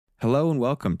Hello and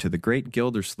welcome to The Great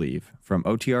Gildersleeve from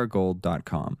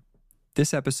OTRGold.com.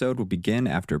 This episode will begin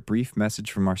after a brief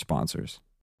message from our sponsors.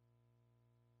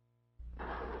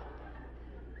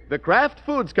 The Kraft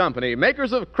Foods Company,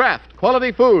 makers of Kraft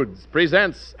Quality Foods,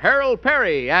 presents Harold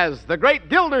Perry as The Great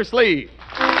Gildersleeve.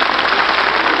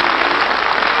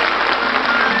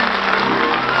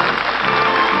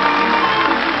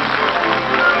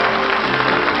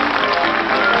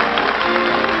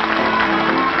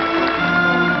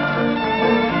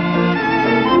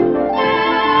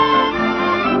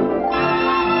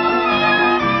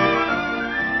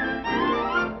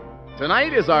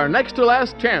 Tonight is our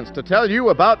next-to-last chance to tell you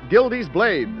about Gildy's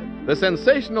Blade, the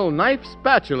sensational knife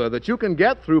spatula that you can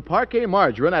get through Parquet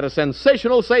Margarine at a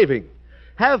sensational saving.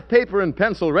 Have paper and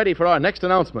pencil ready for our next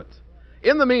announcement.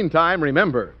 In the meantime,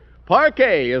 remember,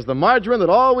 Parquet is the margarine that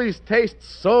always tastes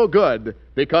so good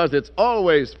because it's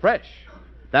always fresh.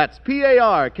 That's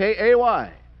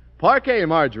P-A-R-K-A-Y. Parquet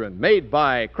Margarine, made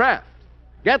by Kraft.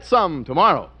 Get some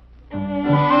tomorrow.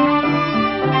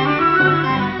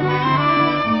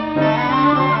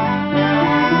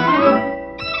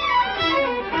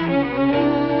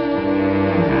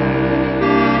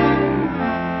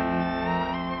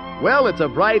 Well, it's a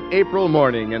bright April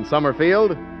morning in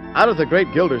Summerfield. Out of the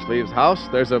great Gildersleeve's house,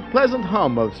 there's a pleasant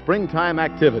hum of springtime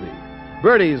activity.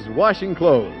 Bertie's washing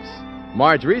clothes.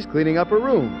 Marjorie's cleaning up her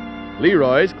room.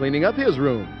 Leroy's cleaning up his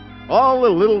room. All the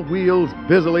little wheels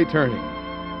busily turning.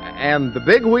 And the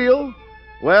big wheel?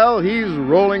 Well, he's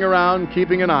rolling around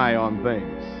keeping an eye on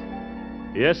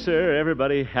things. Yes, sir.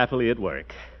 Everybody happily at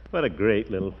work. What a great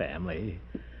little family.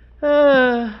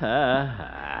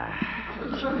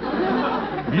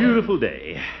 Beautiful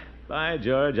day. By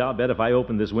George, I'll bet if I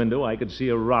opened this window, I could see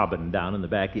a robin down in the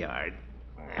backyard.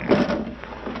 Hello,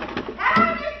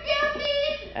 Miss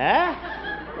Gildy! Huh?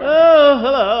 Oh,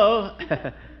 hello.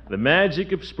 The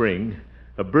magic of spring.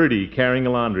 A birdie carrying a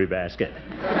laundry basket.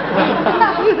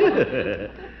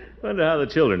 Wonder how the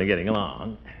children are getting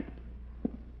along.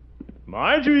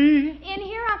 Marjorie! In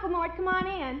here, Uncle Mort. Come on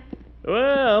in.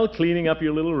 Well, cleaning up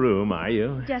your little room, are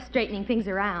you? Just straightening things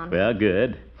around. Well,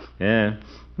 good. Yeah.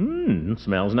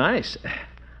 Smells nice.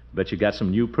 Bet you got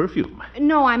some new perfume.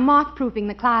 No, I'm moth-proofing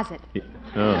the closet.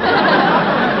 Oh.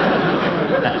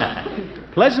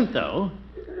 Pleasant, though.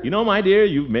 You know, my dear,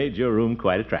 you've made your room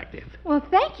quite attractive. Well,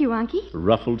 thank you, Unky.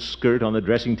 Ruffled skirt on the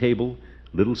dressing table,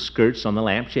 little skirts on the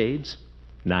lampshades.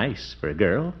 Nice for a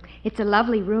girl. It's a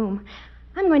lovely room.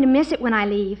 I'm going to miss it when I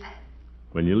leave.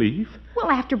 When you leave? Well,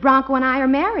 after Bronco and I are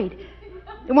married.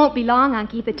 It won't be long,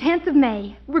 Unky. The 10th of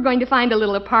May. We're going to find a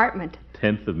little apartment.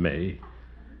 10th of May.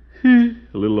 A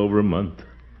little over a month.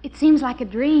 It seems like a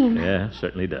dream. Yeah,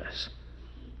 certainly does.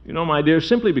 You know, my dear,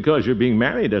 simply because you're being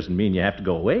married doesn't mean you have to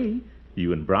go away.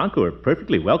 You and Bronco are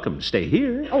perfectly welcome to stay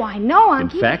here. Oh, I know,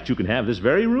 Unky. In fact, you can have this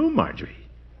very room, Marjorie.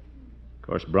 Of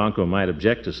course, Bronco might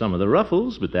object to some of the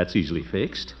ruffles, but that's easily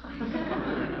fixed.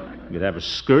 You could have a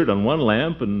skirt on one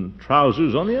lamp and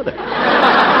trousers on the other.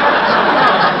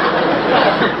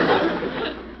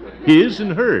 His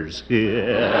and hers.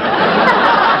 Yeah.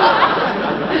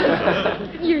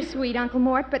 You're sweet, Uncle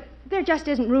Mort, but there just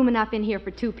isn't room enough in here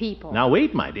for two people. Now,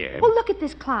 wait, my dear. Well, look at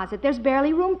this closet. There's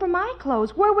barely room for my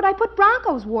clothes. Where would I put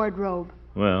Bronco's wardrobe?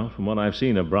 Well, from what I've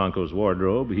seen of Bronco's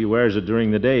wardrobe, he wears it during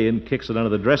the day and kicks it under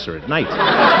the dresser at night.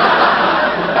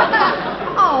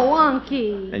 Oh,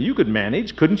 Unky. And you could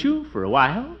manage, couldn't you, for a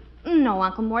while? No,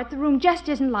 Uncle Mort, the room just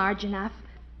isn't large enough.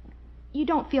 You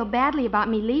don't feel badly about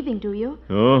me leaving, do you?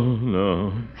 Oh,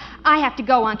 no. I have to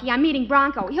go, Unky. I'm meeting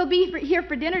Bronco. He'll be here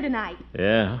for dinner tonight.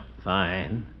 Yeah,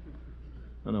 fine.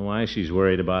 I don't know why she's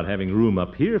worried about having room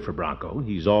up here for Bronco.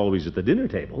 He's always at the dinner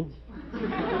table.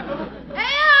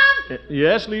 Hey,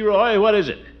 Yes, Leroy, what is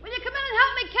it? will you come in and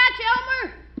help me catch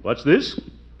Elmer? What's this?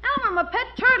 Elmer, my pet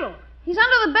turtle. He's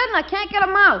under the bed and I can't get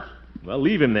him out. Well,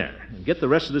 leave him there. And get the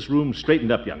rest of this room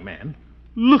straightened up, young man.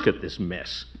 Look at this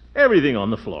mess. Everything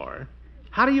on the floor.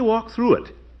 How do you walk through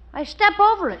it? I step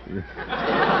over it.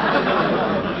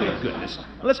 Oh, goodness.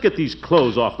 Let's get these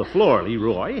clothes off the floor,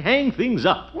 Leroy. Hang things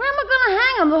up. Where am I going to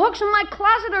hang them? The hooks in my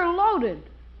closet are loaded.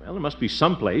 Well, there must be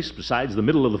some place besides the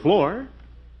middle of the floor.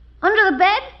 Under the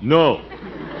bed? No.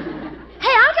 Hey,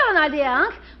 I got an idea,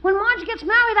 Unc. When Marge gets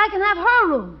married, I can have her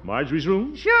room. Marjorie's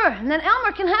room? Sure, and then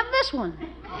Elmer can have this one.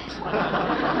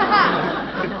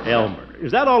 Elmer.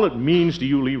 Is that all it means to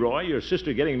you, Leroy, your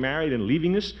sister getting married and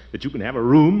leaving us, that you can have a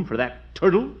room for that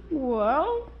turtle?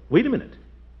 Well? Wait a minute.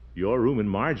 Your room and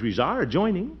Marjorie's are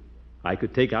adjoining. I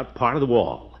could take out part of the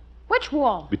wall. Which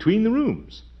wall? Between the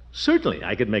rooms. Certainly,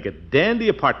 I could make a dandy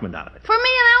apartment out of it. For me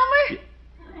and Elmer?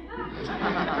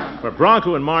 For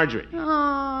Bronco and Marjorie.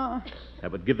 Oh.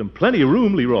 That would give them plenty of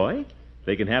room, Leroy.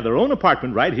 They can have their own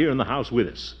apartment right here in the house with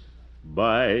us.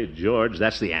 By George,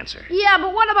 that's the answer. Yeah,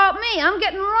 but what about me? I'm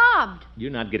getting robbed.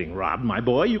 You're not getting robbed, my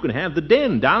boy. You can have the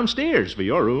den downstairs for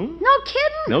your room. No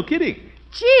kidding? No kidding.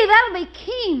 Gee, that'll be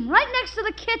keen. Right next to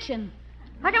the kitchen.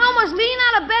 I can almost lean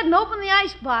out of bed and open the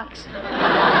icebox.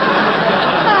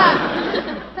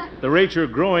 The rate you're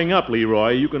growing up,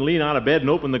 Leroy, you can lean out of bed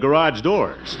and open the garage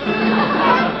doors.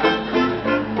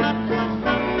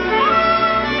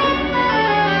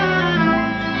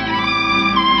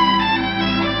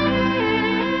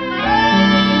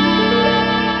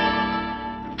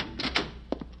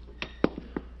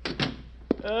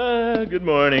 Good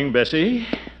morning, Bessie.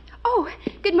 Oh,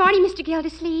 good morning, Mr.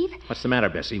 Gildersleeve. What's the matter,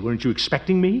 Bessie? Weren't you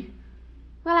expecting me?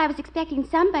 Well, I was expecting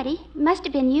somebody. Must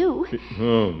have been you.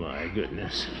 Oh, my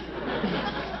goodness.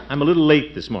 I'm a little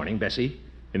late this morning, Bessie.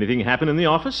 Anything happen in the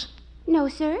office? No,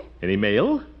 sir. Any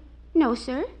mail? No,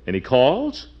 sir. Any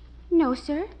calls? No,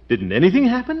 sir. Didn't anything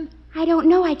happen? I don't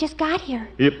know. I just got here.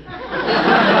 Yep.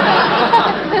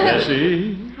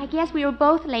 Bessie? I guess we were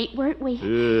both late, weren't we?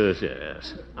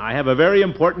 Yes. I have a very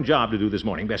important job to do this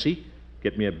morning, Bessie.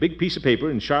 Get me a big piece of paper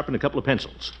and sharpen a couple of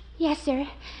pencils. Yes, sir.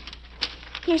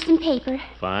 Here's some paper.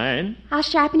 Fine. I'll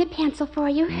sharpen a pencil for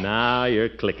you. Now you're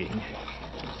clicking.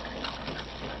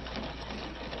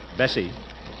 Bessie.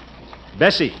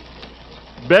 Bessie.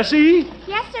 Bessie?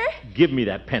 Yes, sir. Give me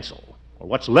that pencil, or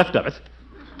what's left of it.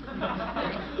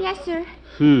 Yes, sir.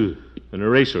 An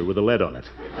eraser with a lead on it.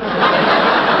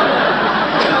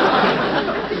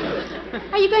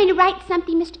 Are you going to write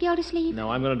something, Mr. Gildersleeve?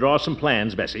 No, I'm going to draw some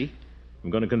plans, Bessie.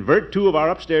 I'm going to convert 2 of our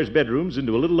upstairs bedrooms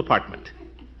into a little apartment.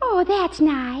 Oh, that's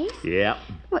nice. Yeah.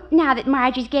 Well, now that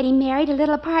Marjorie's getting married, a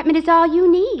little apartment is all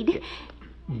you need.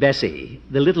 Bessie,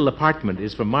 the little apartment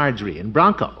is for Marjorie and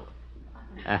Bronco.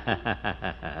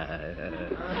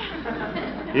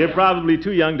 You're probably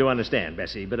too young to understand,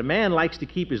 Bessie, but a man likes to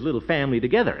keep his little family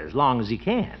together as long as he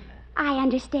can. I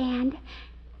understand.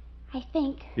 I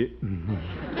think.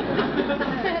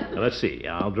 Now, let's see.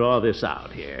 I'll draw this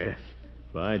out here.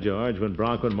 By George, when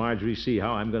Bronco and Marjorie see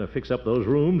how I'm going to fix up those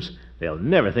rooms, they'll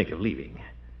never think of leaving.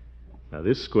 Now,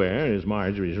 this square is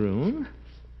Marjorie's room,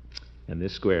 and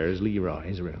this square is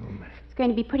Leroy's room. It's going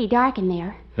to be pretty dark in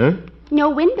there. Huh? No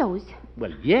windows.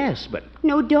 Well, yes, but...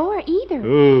 No door either.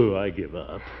 Oh, I give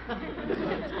up.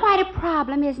 It's quite a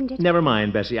problem, isn't it? Never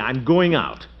mind, Bessie. I'm going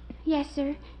out. Yes,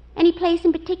 sir. Any place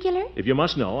in particular? If you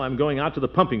must know, I'm going out to the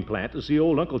pumping plant to see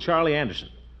old Uncle Charlie Anderson.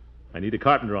 I need a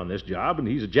carpenter on this job, and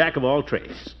he's a jack of all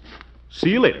trades.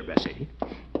 See you later, Bessie.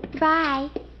 Bye.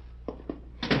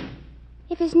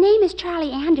 If his name is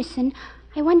Charlie Anderson,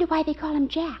 I wonder why they call him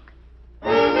Jack.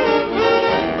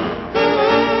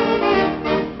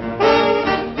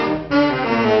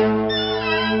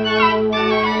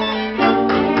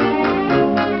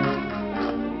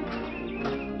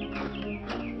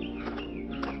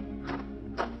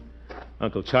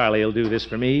 Uncle Charlie will do this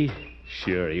for me.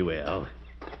 Sure he will.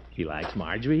 He likes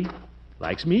Marjorie.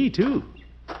 Likes me, too.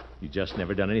 He's just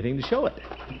never done anything to show it.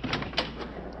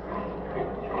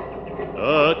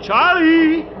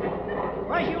 Charlie!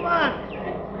 What you want?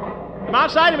 Come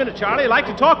outside a minute, Charlie. I'd like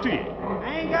to talk to you.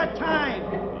 I ain't got time.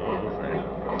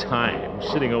 Oh, for time.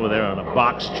 Sitting over there on a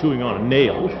box chewing on a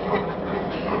nail.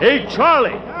 Hey,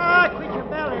 Charlie! Ah, quit your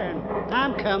bellering.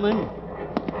 I'm coming.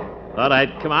 Thought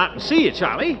I'd come out and see you,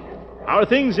 Charlie. How are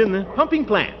things in the pumping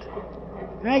plant?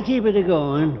 I keep it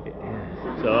a-going.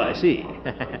 So I see.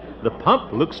 The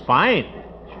pump looks fine.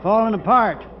 It's falling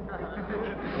apart.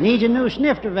 Needs a new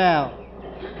snifter valve.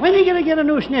 When are you going to get a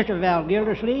new snifter valve,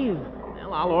 Gildersleeve?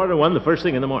 Well, I'll order one the first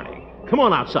thing in the morning. Come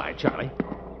on outside, Charlie.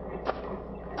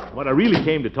 What I really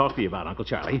came to talk to you about, Uncle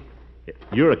Charlie,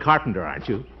 you're a carpenter, aren't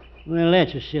you? Well,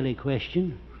 that's a silly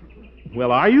question.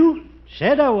 Well, are you?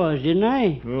 Said I was, didn't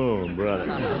I? Oh, brother.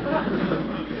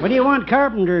 What do you want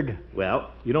carpentered?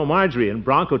 Well, you know Marjorie and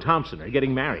Bronco Thompson are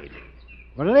getting married.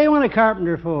 What do they want a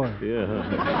carpenter for?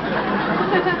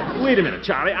 Yeah. Wait a minute,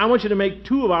 Charlie. I want you to make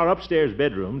 2 of our upstairs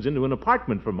bedrooms into an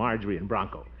apartment for Marjorie and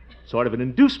Bronco. Sort of an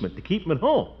inducement to keep them at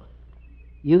home.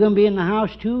 You going to be in the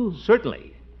house, too?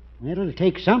 Certainly. It'll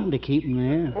take something to keep them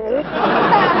there.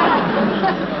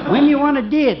 When you want it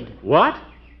did? What?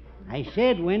 I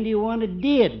said, when do you want it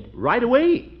did? Right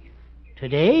away.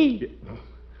 Today?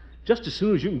 Just as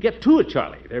soon as you can get to it,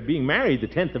 Charlie. They're being married the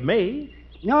 10th of May.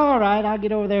 All right, I'll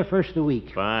get over there first of the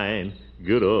week. Fine.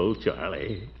 Good old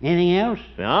Charlie. Anything else?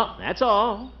 No, that's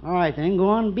all. All right, then, go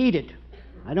on and beat it.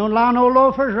 I don't allow no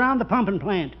loafers around the pumping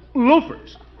plant.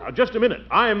 Loafers? Now, just a minute.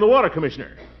 I am the water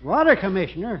commissioner. Water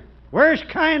commissioner? Worst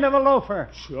kind of a loafer.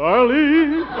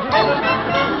 Charlie!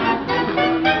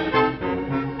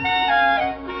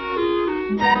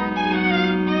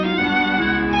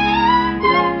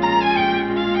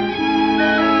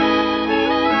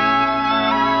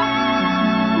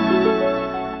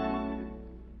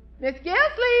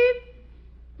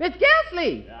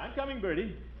 Lee. Yeah, I'm coming,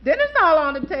 Bertie. Dinner's all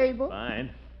on the table.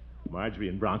 Fine. Marjorie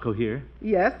and Bronco here?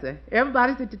 Yes, sir.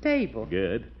 Everybody's at the table.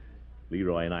 Good.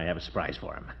 Leroy and I have a surprise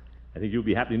for him. I think you'll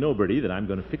be happy to know, Bertie, that I'm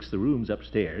going to fix the rooms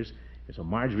upstairs so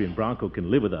Marjorie and Bronco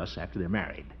can live with us after they're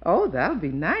married. Oh, that'll be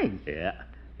nice. Yeah.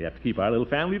 We have to keep our little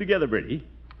family together, Bertie.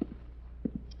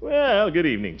 Well, good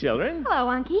evening, children.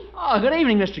 Hello, Unky. Oh, good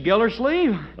evening, Mr.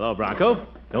 Gildersleeve. Hello, Bronco.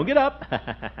 Don't get up.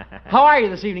 How are you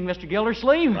this evening, Mr.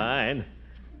 Gildersleeve? Fine.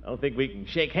 I don't think we can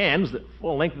shake hands the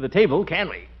full length of the table, can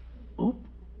we? Oop.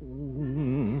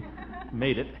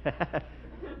 Made it.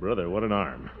 Brother, what an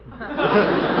arm.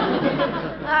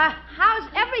 How's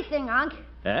everything, Unc?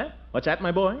 Huh? What's that,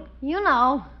 my boy? You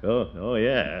know. Oh,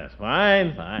 yes.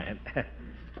 Fine.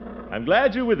 I'm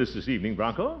glad you're with us this evening,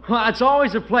 Bronco. Well, it's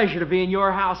always a pleasure to be in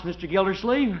your house, Mr.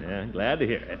 Gildersleeve. Yeah, glad to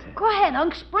hear it. Go ahead,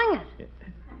 Unc, spring it.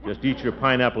 Just eat your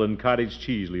pineapple and cottage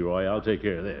cheese, Leroy. I'll take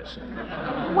care of this.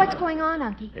 What's going on,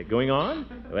 Unky? Going on?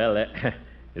 Well,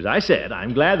 as I said,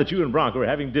 I'm glad that you and Bronco are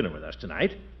having dinner with us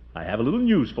tonight. I have a little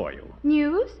news for you.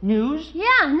 News? News?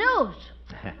 Yeah, news.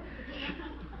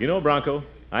 You know, Bronco,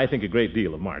 I think a great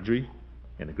deal of Marjorie,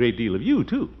 and a great deal of you,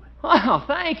 too. Well,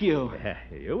 thank you.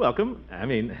 You're welcome. I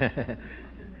mean,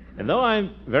 and though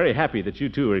I'm very happy that you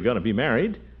two are going to be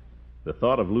married, the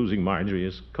thought of losing Marjorie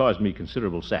has caused me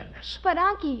considerable sadness. But,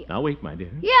 Unky... Now, wait, my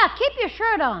dear. Yeah, keep your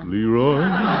shirt on. Leroy?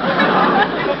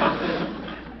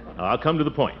 I'll come to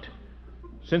the point.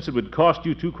 Since it would cost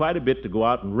you two quite a bit to go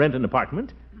out and rent an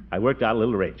apartment, I worked out a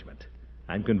little arrangement.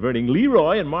 I'm converting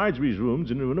Leroy and Marjorie's rooms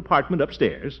into an apartment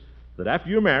upstairs, so that after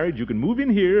you're married, you can move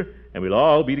in here and we'll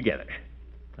all be together.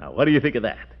 Now, what do you think of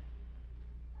that?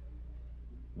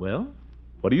 Well,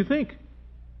 what do you think?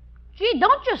 Gee,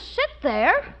 don't just sit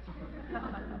there.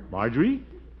 Marjorie?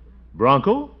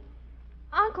 Bronco?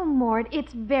 Uncle Mort,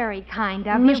 it's very kind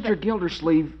of you, Mr. but...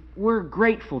 Gildersleeve, we're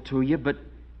grateful to you, but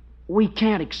we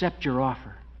can't accept your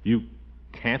offer. You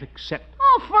can't accept...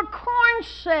 Oh, for corn's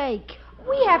sake.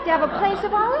 We have to have a place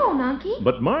of our own, Unky.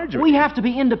 But Marjorie... We have to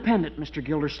be independent, Mr.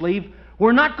 Gildersleeve.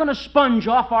 We're not going to sponge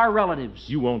off our relatives.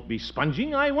 You won't be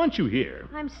sponging. I want you here.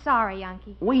 I'm sorry,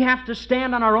 Unky. We have to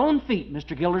stand on our own feet,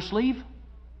 Mr. Gildersleeve.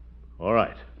 All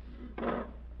right.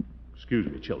 Excuse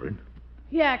me, children.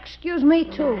 Yeah, excuse me,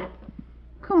 too.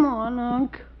 Come on,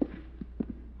 Unc.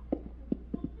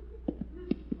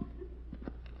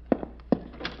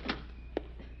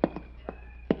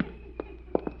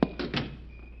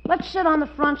 Let's sit on the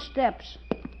front steps.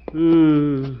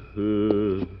 Too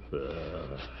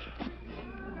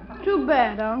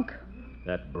bad, Unc.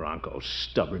 That Bronco,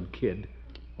 stubborn kid.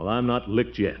 Well, I'm not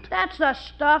licked yet. That's the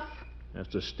stuff. Has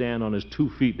to stand on his 2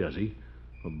 feet, does he?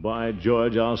 Well, by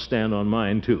George, I'll stand on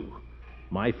mine, too.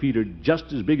 My feet are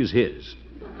just as big as his.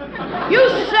 You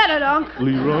said it, Unc.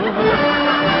 Leroy?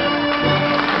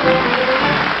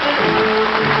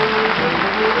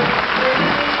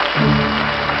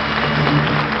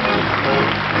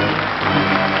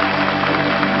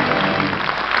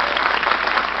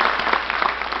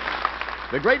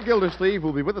 The great Gildersleeve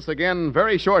will be with us again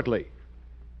very shortly.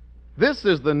 This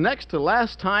is the next to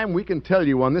last time we can tell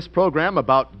you on this program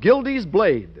about Gildy's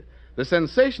Blade, the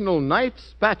sensational knife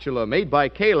spatula made by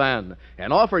Kalan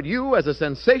and offered you as a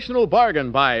sensational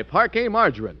bargain by Parquet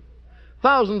Margarine.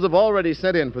 Thousands have already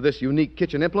sent in for this unique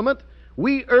kitchen implement.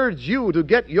 We urge you to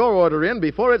get your order in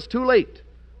before it's too late.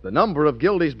 The number of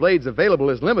Gildy's blades available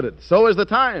is limited. So is the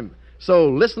time. So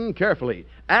listen carefully.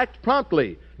 Act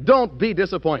promptly. Don't be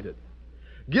disappointed.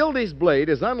 Gildy's blade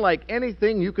is unlike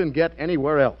anything you can get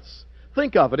anywhere else.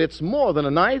 Think of it. It's more than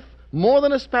a knife, more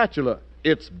than a spatula.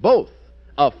 It's both.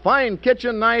 A fine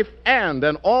kitchen knife and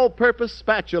an all-purpose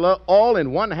spatula all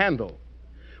in one handle.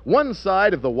 One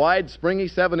side of the wide, springy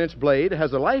 7-inch blade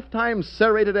has a lifetime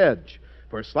serrated edge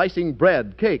for slicing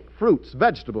bread, cake, fruits,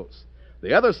 vegetables.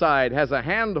 The other side has a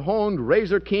hand-honed,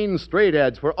 razor-keen straight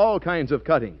edge for all kinds of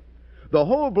cutting. The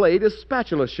whole blade is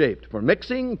spatula-shaped for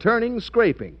mixing, turning,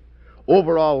 scraping.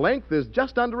 Overall length is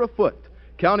just under a foot,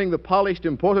 counting the polished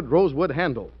imported rosewood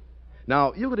handle.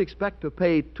 Now, you would expect to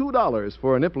pay $2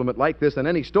 for an implement like this in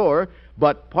any store,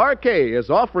 but Parquet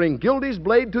is offering Gildy's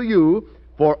Blade to you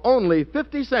for only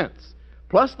 50 cents,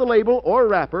 plus the label or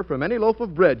wrapper from any loaf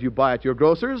of bread you buy at your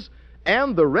grocer's,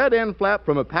 and the red end flap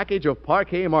from a package of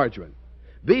Parquet margarine.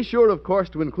 Be sure, of course,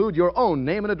 to include your own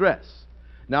name and address.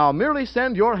 Now, merely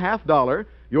send your $50,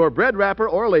 your bread wrapper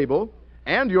or label,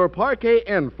 and your Parquet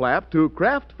end flap to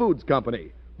Kraft Foods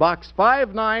Company, Box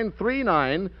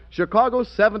 5939, Chicago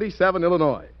 77,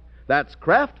 Illinois. That's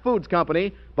Kraft Foods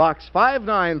Company, Box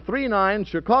 5939,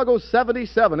 Chicago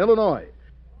 77, Illinois.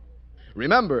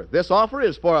 Remember, this offer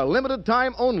is for a limited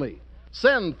time only.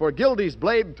 Send for Gildy's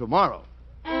Blade tomorrow.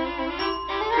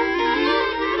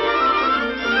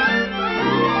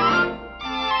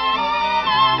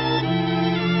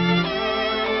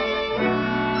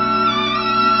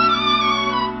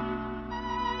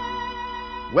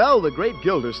 Well, the great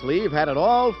Gildersleeve had it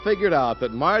all figured out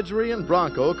that Marjorie and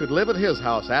Bronco could live at his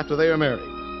house after they were married.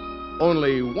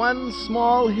 Only one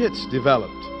small hitch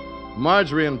developed.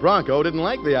 Marjorie and Bronco didn't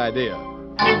like the idea.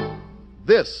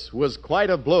 This was quite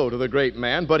a blow to the great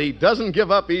man, but he doesn't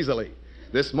give up easily.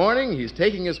 This morning, he's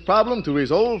taking his problem to his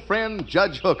old friend,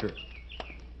 Judge Hooker.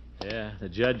 Yeah, the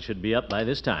judge should be up by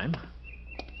this time.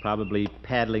 Probably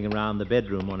paddling around the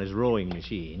bedroom on his rowing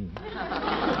machine.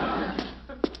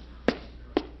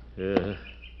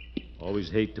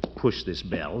 Always hate to push this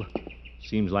bell.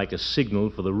 Seems like a signal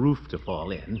for the roof to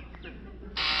fall in.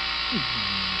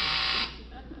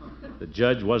 The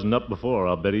judge wasn't up before.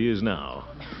 I'll bet he is now.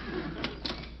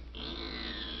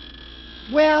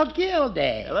 Well,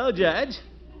 Gildy. Hello, Judge.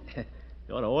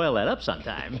 You ought to oil that up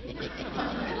sometime.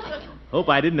 Hope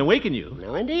I didn't awaken you.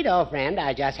 No, indeed, old friend. I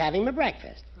was just having my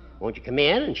breakfast. Won't you come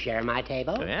in and share my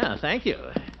table? Yeah, thank you.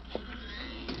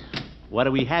 What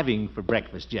are we having for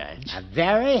breakfast, Judge? A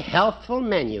very healthful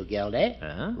menu, Gildy.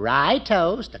 Uh-huh. Rye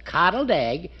toast, a coddled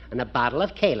egg, and a bottle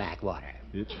of Kalak water.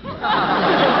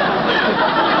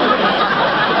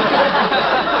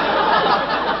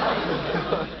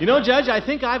 You know, Judge, I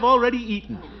think I've already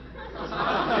eaten.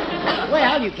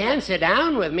 Well, you can sit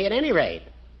down with me at any rate.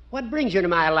 What brings you to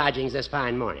my lodgings this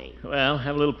fine morning? Well, I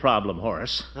have a little problem,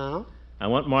 Horace. Oh? I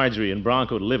want Marjorie and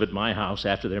Bronco to live at my house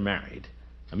after they're married.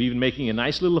 I'm even making a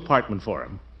nice little apartment for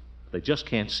them. They just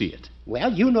can't see it.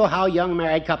 Well, you know how young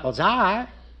married couples are.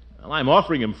 Well, I'm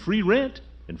offering them free rent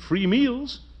and free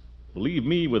meals. Believe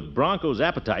me, with Bronco's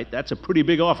appetite, that's a pretty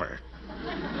big offer.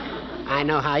 I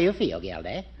know how you feel,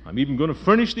 Gildy. I'm even going to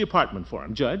furnish the apartment for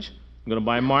him, Judge. I'm going to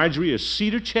buy Marjorie a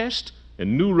cedar chest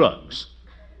and new rugs.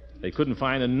 They couldn't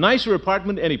find a nicer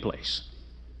apartment anyplace.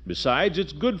 Besides,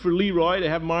 it's good for Leroy to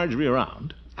have Marjorie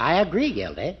around. I agree,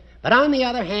 Gildy. But on the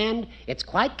other hand, it's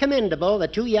quite commendable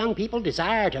that two young people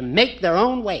desire to make their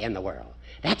own way in the world.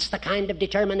 That's the kind of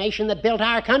determination that built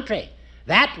our country.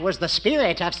 That was the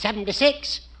spirit of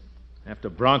 76.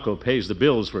 After Bronco pays the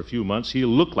bills for a few months, he'll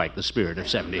look like the spirit of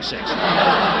 76.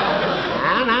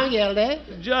 Now, Gildy.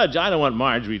 Judge, I don't want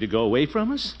Marjorie to go away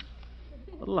from us.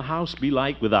 What'll the house be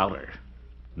like without her?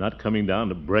 Not coming down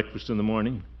to breakfast in the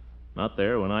morning. Not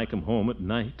there when I come home at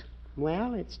night.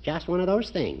 Well, it's just one of those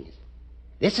things.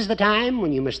 This is the time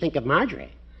when you must think of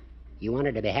Marjorie. You want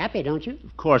her to be happy, don't you?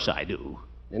 Of course I do.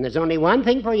 Then there's only one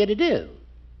thing for you to do.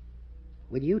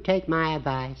 Will you take my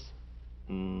advice?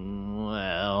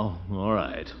 Well, all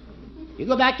right. You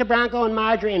go back to Bronco and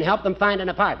Marjorie and help them find an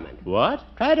apartment. What?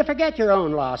 Try to forget your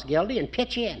own loss, Gildy, and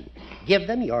pitch in. Give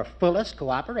them your fullest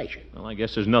cooperation. Well, I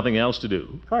guess there's nothing else to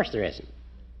do. Of course there isn't.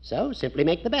 So simply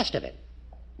make the best of it.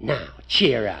 Now,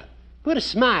 cheer up. Put a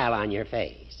smile on your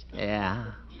face.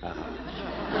 Yeah.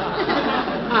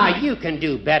 You can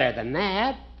do better than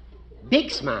that.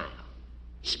 Big smile.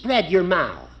 Spread your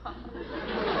mouth.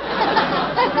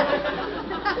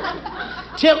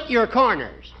 Tilt your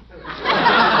corners.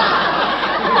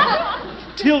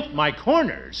 Tilt my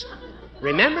corners?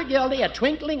 Remember, Gildy, a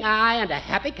twinkling eye and a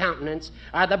happy countenance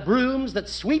are the brooms that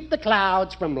sweep the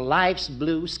clouds from life's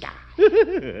blue sky.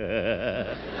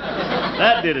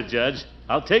 That did it, Judge.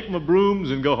 I'll take my brooms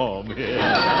and go home.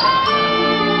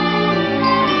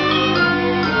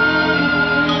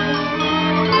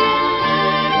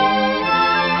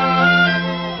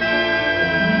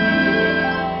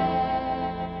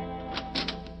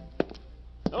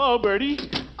 Hello, Bertie.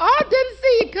 Oh, didn't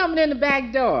see you coming in the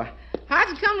back door.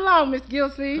 How's it coming along, Miss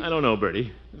Gilsleeve? I don't know,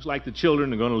 Bertie. Looks like the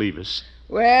children are going to leave us.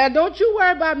 Well, don't you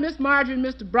worry about Miss Marjorie and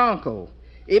Mr. Bronco.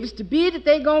 If it's to be that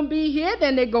they're going to be here,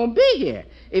 then they're going to be here.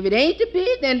 If it ain't to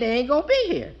be, then they ain't going to be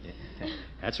here.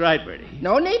 That's right, Bertie.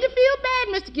 No need to feel bad,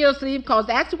 Mr. Gilsleeve, because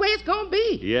that's the way it's going to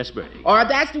be. Yes, Bertie. Or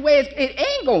that's the way it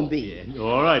ain't going to be. Yeah.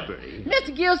 All right, Bertie.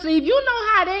 Mr. Gilsleeve, you know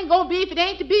how it ain't going to be if it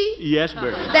ain't to be? Yes,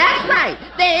 Bertie. That's right.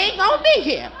 They ain't going to be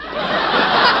here.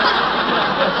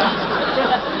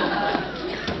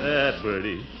 That,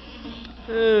 Bertie.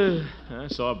 I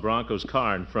saw Bronco's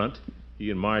car in front.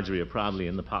 He and Marjorie are probably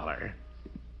in the parlor.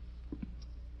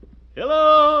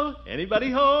 Hello? Anybody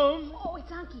home? Oh,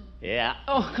 it's Unky. Yeah.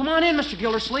 Oh, come on in, Mr.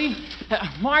 Gildersleeve.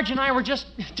 Marge and I were just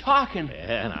talking.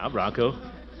 Yeah, now, Bronco.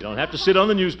 You don't have to sit on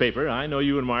the newspaper. I know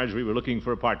you and Marjorie were looking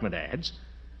for apartment ads.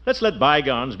 Let's let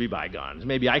bygones be bygones.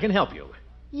 Maybe I can help you.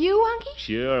 You, Unky?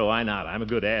 Sure, why not? I'm a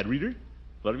good ad reader.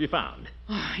 What have you found?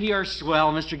 You're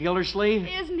swell, Mr. Gildersleeve.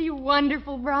 Isn't he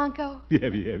wonderful, Bronco? Yeah.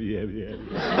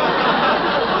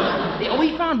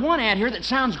 We found one ad here that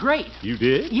sounds great. You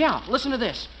did? Yeah, listen to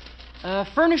this.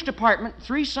 Furnished apartment,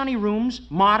 3 sunny rooms,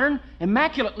 modern,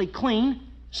 immaculately clean,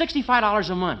 $65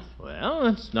 a month. Well,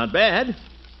 that's not bad.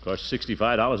 Of course,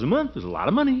 $65 a month is a lot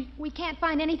of money. We can't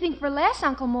find anything for less,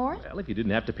 Uncle Mort. Well, if you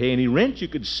didn't have to pay any rent, you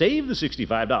could save the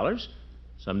 $65.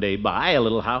 Someday buy a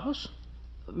little house.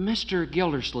 Mr.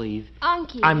 Gildersleeve.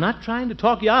 Unky. I'm not trying to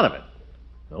talk you out of it.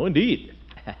 No, indeed.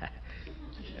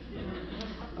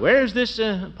 Where's this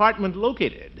apartment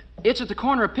located? It's at the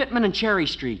corner of Pittman and Cherry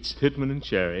Streets. Pittman and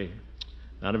Cherry.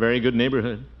 Not a very good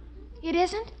neighborhood. It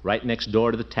isn't? Right next door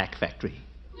to the tack factory.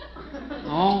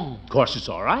 Oh. Of course, it's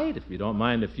all right if you don't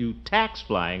mind a few tacks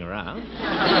flying around.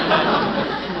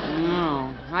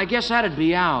 No, I guess that'd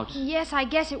be out. Yes, I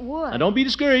guess it would. Now, don't be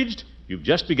discouraged. You've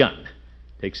just begun.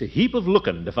 Takes a heap of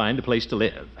looking to find a place to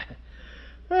live.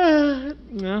 Well,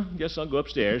 guess I'll go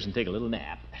upstairs and take a little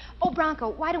nap. Oh, Bronco,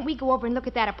 why don't we go over and look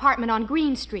at that apartment on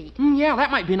Green Street? Yeah,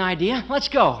 that might be an idea. Let's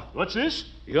go. What's this?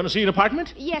 You going to see an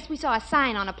apartment? Yes, we saw a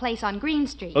sign on a place on Green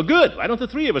Street. Oh, good. Why don't the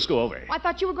three of us go over? I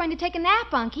thought you were going to take a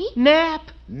nap, Unky. Nap?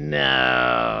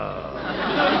 No.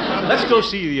 Let's go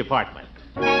see the apartment.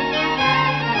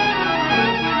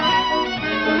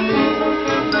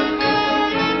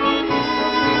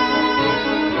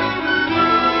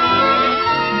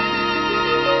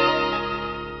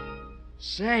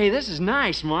 Say, this is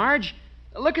nice, Marge.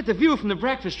 Look at the view from the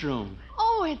breakfast room.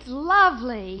 Oh, it's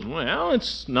lovely. Well,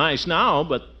 it's nice now,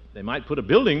 but they might put a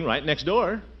building right next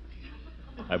door.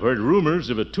 I've heard rumors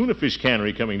of a tuna fish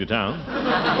cannery coming to town.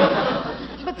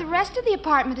 But the rest of the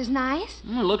apartment is nice.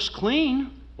 It looks clean.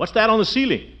 What's that on the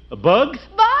ceiling? A bug?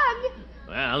 Bug!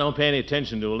 Well, don't pay any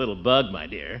attention to a little bug, my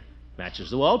dear. Matches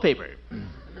the wallpaper.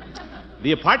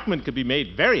 The apartment could be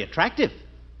made very attractive.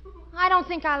 I don't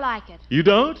think I like it. You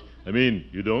don't?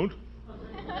 You don't?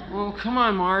 Oh, come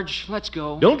on, Marge. Let's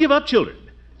go. Don't give up, children.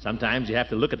 Sometimes you have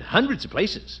to look at hundreds of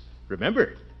places.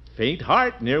 Remember, faint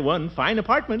heart near one fine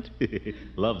apartment.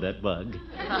 Love that bug.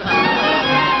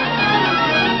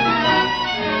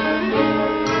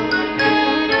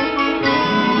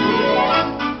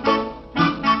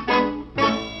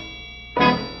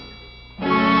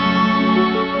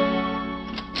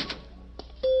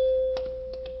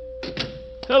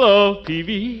 Hello,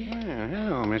 Peavy.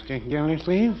 Hello, Mr.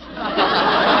 Gildersleeve.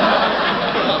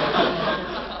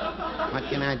 What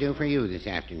can I do for you this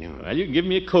afternoon? Well, you can give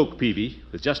me a Coke, Peavy,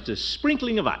 with just a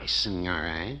sprinkling of ice. All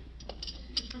right.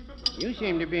 You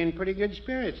seem to be in pretty good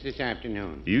spirits this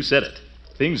afternoon. You said it.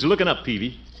 Things are looking up,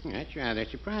 Peavy. That's rather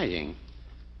surprising.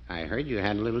 I heard you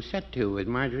had a little set-to with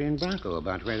Marjorie and Bronco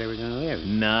about where they were going to live.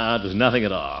 No, it was nothing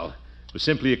at all. It was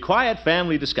simply a quiet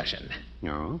family discussion.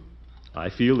 No? I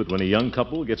feel that when a young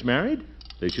couple gets married,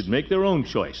 they should make their own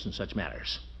choice in such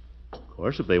matters. Of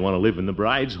course, if they want to live in the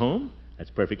bride's home, that's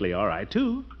perfectly all right,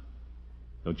 too.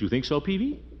 Don't you think so,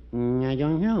 Peavy? I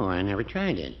don't know. I never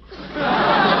tried it.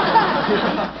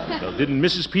 Well, didn't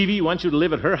Mrs. Peavy want you to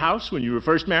live at her house when you were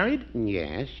first married?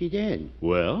 Yes, she did.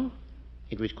 Well?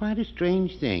 It was quite a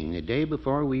strange thing. The day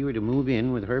before we were to move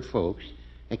in with her folks,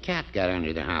 a cat got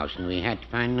under the house, and we had to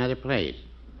find another place.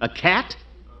 A cat?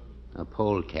 A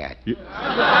polecat.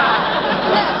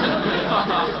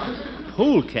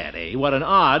 Polecat, eh? What an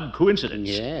odd coincidence.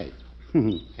 Yes.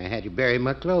 I had to bury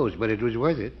my clothes, but it was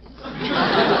worth it.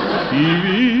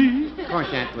 Peavy? Of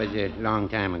course, that was a long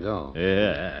time ago.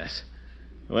 Yes.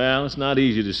 Well, it's not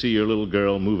easy to see your little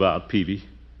girl move out, Peavy.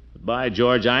 But by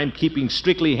George, I'm keeping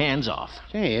strictly hands off.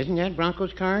 Say, isn't that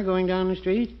Bronco's car going down the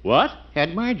street? What?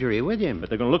 Had Marjorie with him. But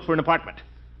they're going to look for an apartment.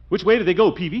 Which way did they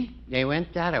go, Peavy? They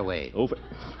went that way. Over.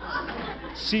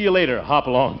 See you later, hop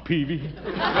along, Peavy.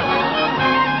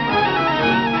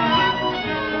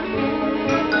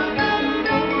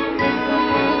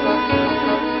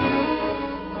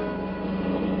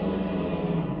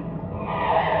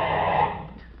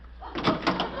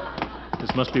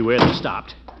 This must be where they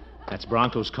stopped. That's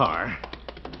Bronco's car.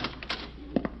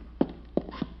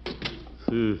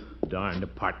 Darned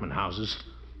apartment houses.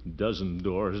 A dozen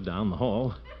doors down the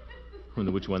hall.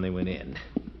 Wonder which one they went in.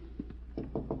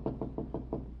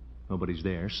 Nobody's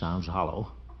there. Sounds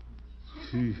hollow.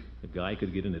 The guy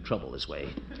could get into trouble this way.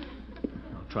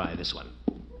 I'll try this one.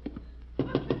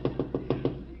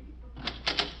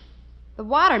 The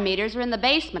water meters are in the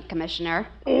basement, Commissioner.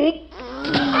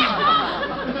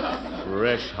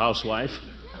 Fresh housewife.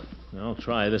 I'll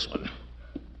try this one.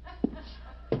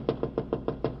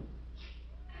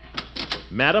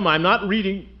 Madam, I'm not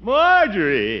reading.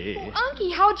 Marjorie! Oh,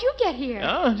 Unky, how'd you get here?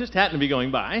 Oh, just happened to be going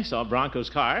by. Saw Bronco's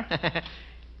car.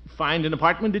 Find an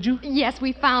apartment, did you? Yes,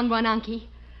 we found one, Unky.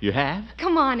 You have?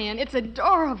 Come on in. It's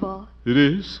adorable. It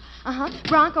is? Uh-huh.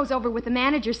 Bronco's over with the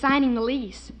manager signing the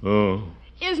lease. Oh.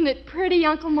 Isn't it pretty,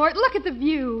 Uncle Mort? Look at the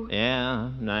view. Yeah,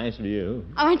 nice view.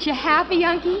 Aren't you happy,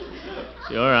 Unky?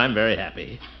 Sure, I'm very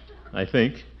happy. I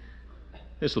think.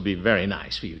 This will be very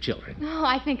nice for you children. Oh,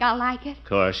 I think I'll like it. Of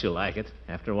course you'll like it.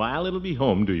 After a while, it'll be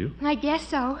home to you. I guess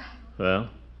so. Well, I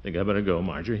think I better go,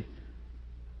 Marjorie.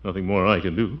 Nothing more I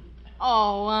can do.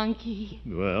 Oh, Unky.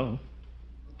 Well.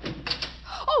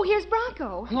 Oh, here's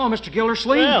Bronco. Hello, Mr.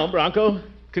 Gildersleeve. Well, Bronco,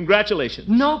 congratulations.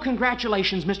 No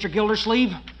congratulations, Mr.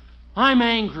 Gildersleeve. I'm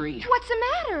angry. What's the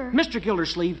matter? Mr.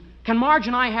 Gildersleeve, can Marge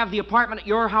and I have the apartment at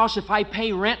your house if I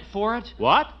pay rent for it?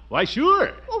 What? Why,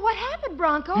 sure. Well, what happened,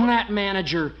 Bronco? That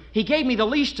manager. He gave me the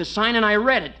lease to sign, and I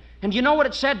read it. And you know what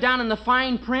it said down in the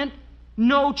fine print?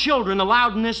 No children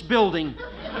allowed in this building.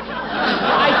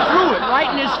 I threw it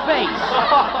right in his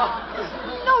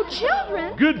face. No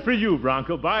children? Good for you,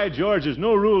 Bronco. By George, there's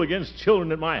no rule against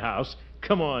children at my house.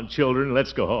 Come on, children,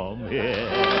 let's go home.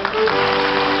 Yeah.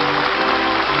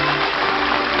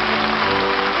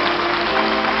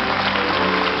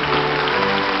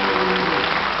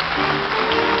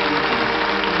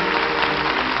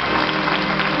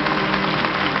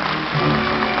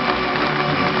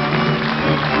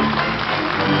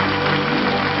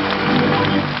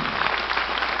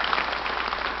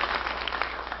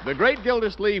 The Great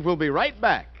Gildersleeve will be right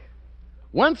back.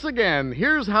 Once again,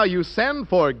 here's how you send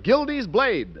for Gildy's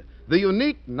Blade, the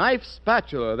unique knife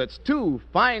spatula that's 2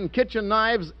 fine kitchen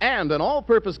knives and an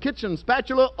all-purpose kitchen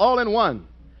spatula all in one.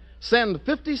 Send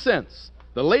 50 cents,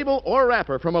 the label or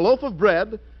wrapper from a loaf of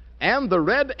bread, and the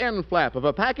red end flap of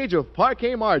a package of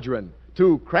parquet margarine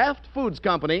to Kraft Foods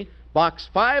Company, Box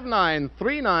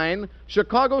 5939,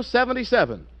 Chicago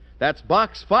 77. That's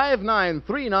Box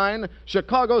 5939,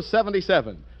 Chicago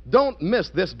 77. Don't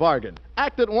miss this bargain.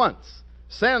 Act at once.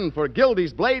 Send for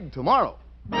Gildy's Blade tomorrow.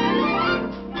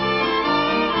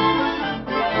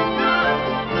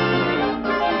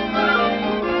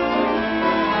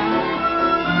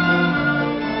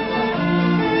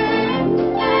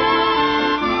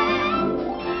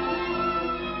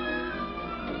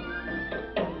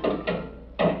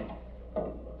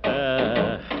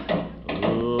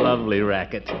 Lovely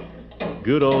racket.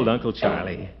 Good old Uncle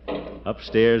Charlie.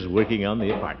 Upstairs working on the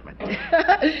apartment.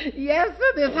 Yes,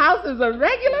 sir, this house is a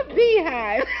regular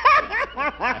beehive.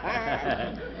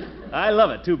 I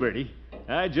love it, too, Bertie.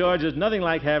 George, there's nothing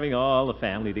like having all the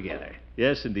family together.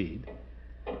 Yes, indeed.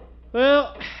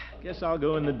 Well, guess I'll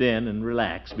go in the den and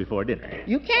relax before dinner.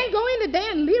 You can't go in the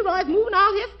den. Leroy's moving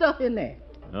all his stuff in there.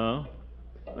 Oh?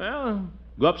 Well,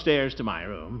 go upstairs to my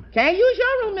room. Can't use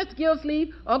your room, Mr.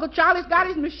 Gildersleeve. Uncle Charlie's got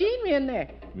his machinery in there.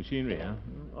 Machinery, huh?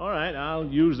 All right, I'll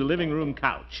use the living room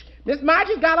couch. Miss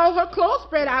Marjorie's got all her clothes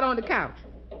spread out on the couch.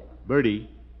 Bertie,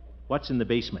 what's in the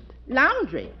basement?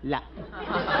 Laundry.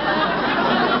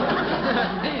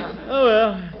 Oh,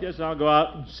 well, guess I'll go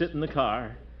out and sit in the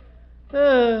car.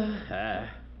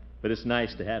 But it's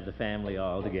nice to have the family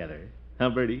all together.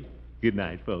 Huh, Bertie? Good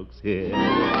night, folks.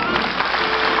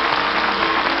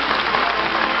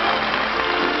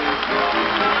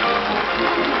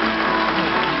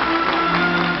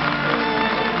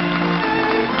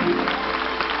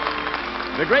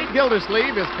 The Great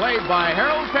Gildersleeve is played by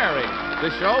Harold Perry. The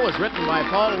show was written by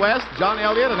Paul West, John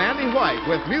Elliott, and Andy White,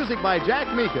 with music by Jack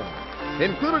Meakin.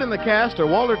 Included in the cast are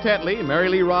Walter Tetley, Mary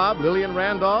Lee Robb, Lillian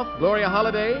Randolph, Gloria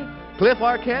Holliday, Cliff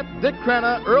Arquette, Dick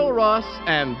Crenna, Earl Ross,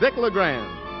 and Dick LeGrand.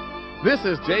 This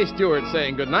is Jay Stewart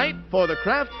saying goodnight for the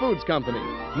Kraft Foods Company,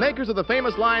 makers of the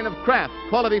famous line of Kraft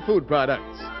quality food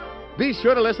products. Be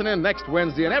sure to listen in next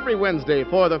Wednesday and every Wednesday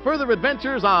for the further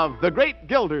adventures of the Great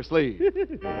Gildersleeve.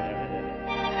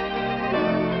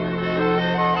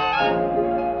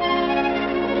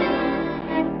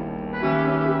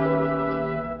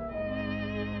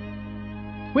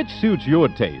 Which suits your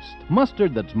taste?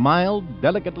 Mustard that's mild,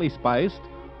 delicately spiced,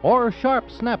 or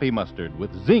sharp, snappy mustard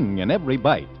with zing in every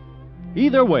bite?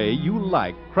 Either way, you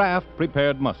like Kraft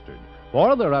prepared mustard,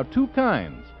 for there are 2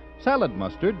 kinds: salad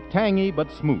mustard, tangy but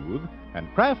smooth,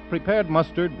 and Kraft prepared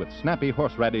mustard with snappy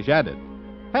horseradish added.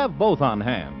 Have both on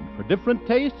hand for different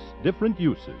tastes, different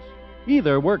uses.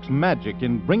 Either works magic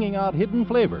in bringing out hidden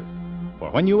flavor.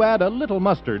 For when you add a little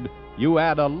mustard, you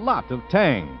add a lot of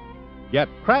tang. Get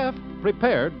Kraft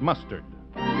prepared mustard.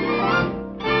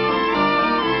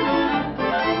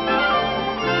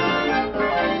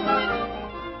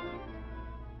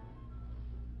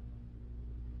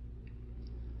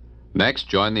 Next,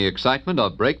 join the excitement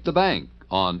of Break the Bank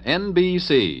on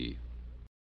NBC.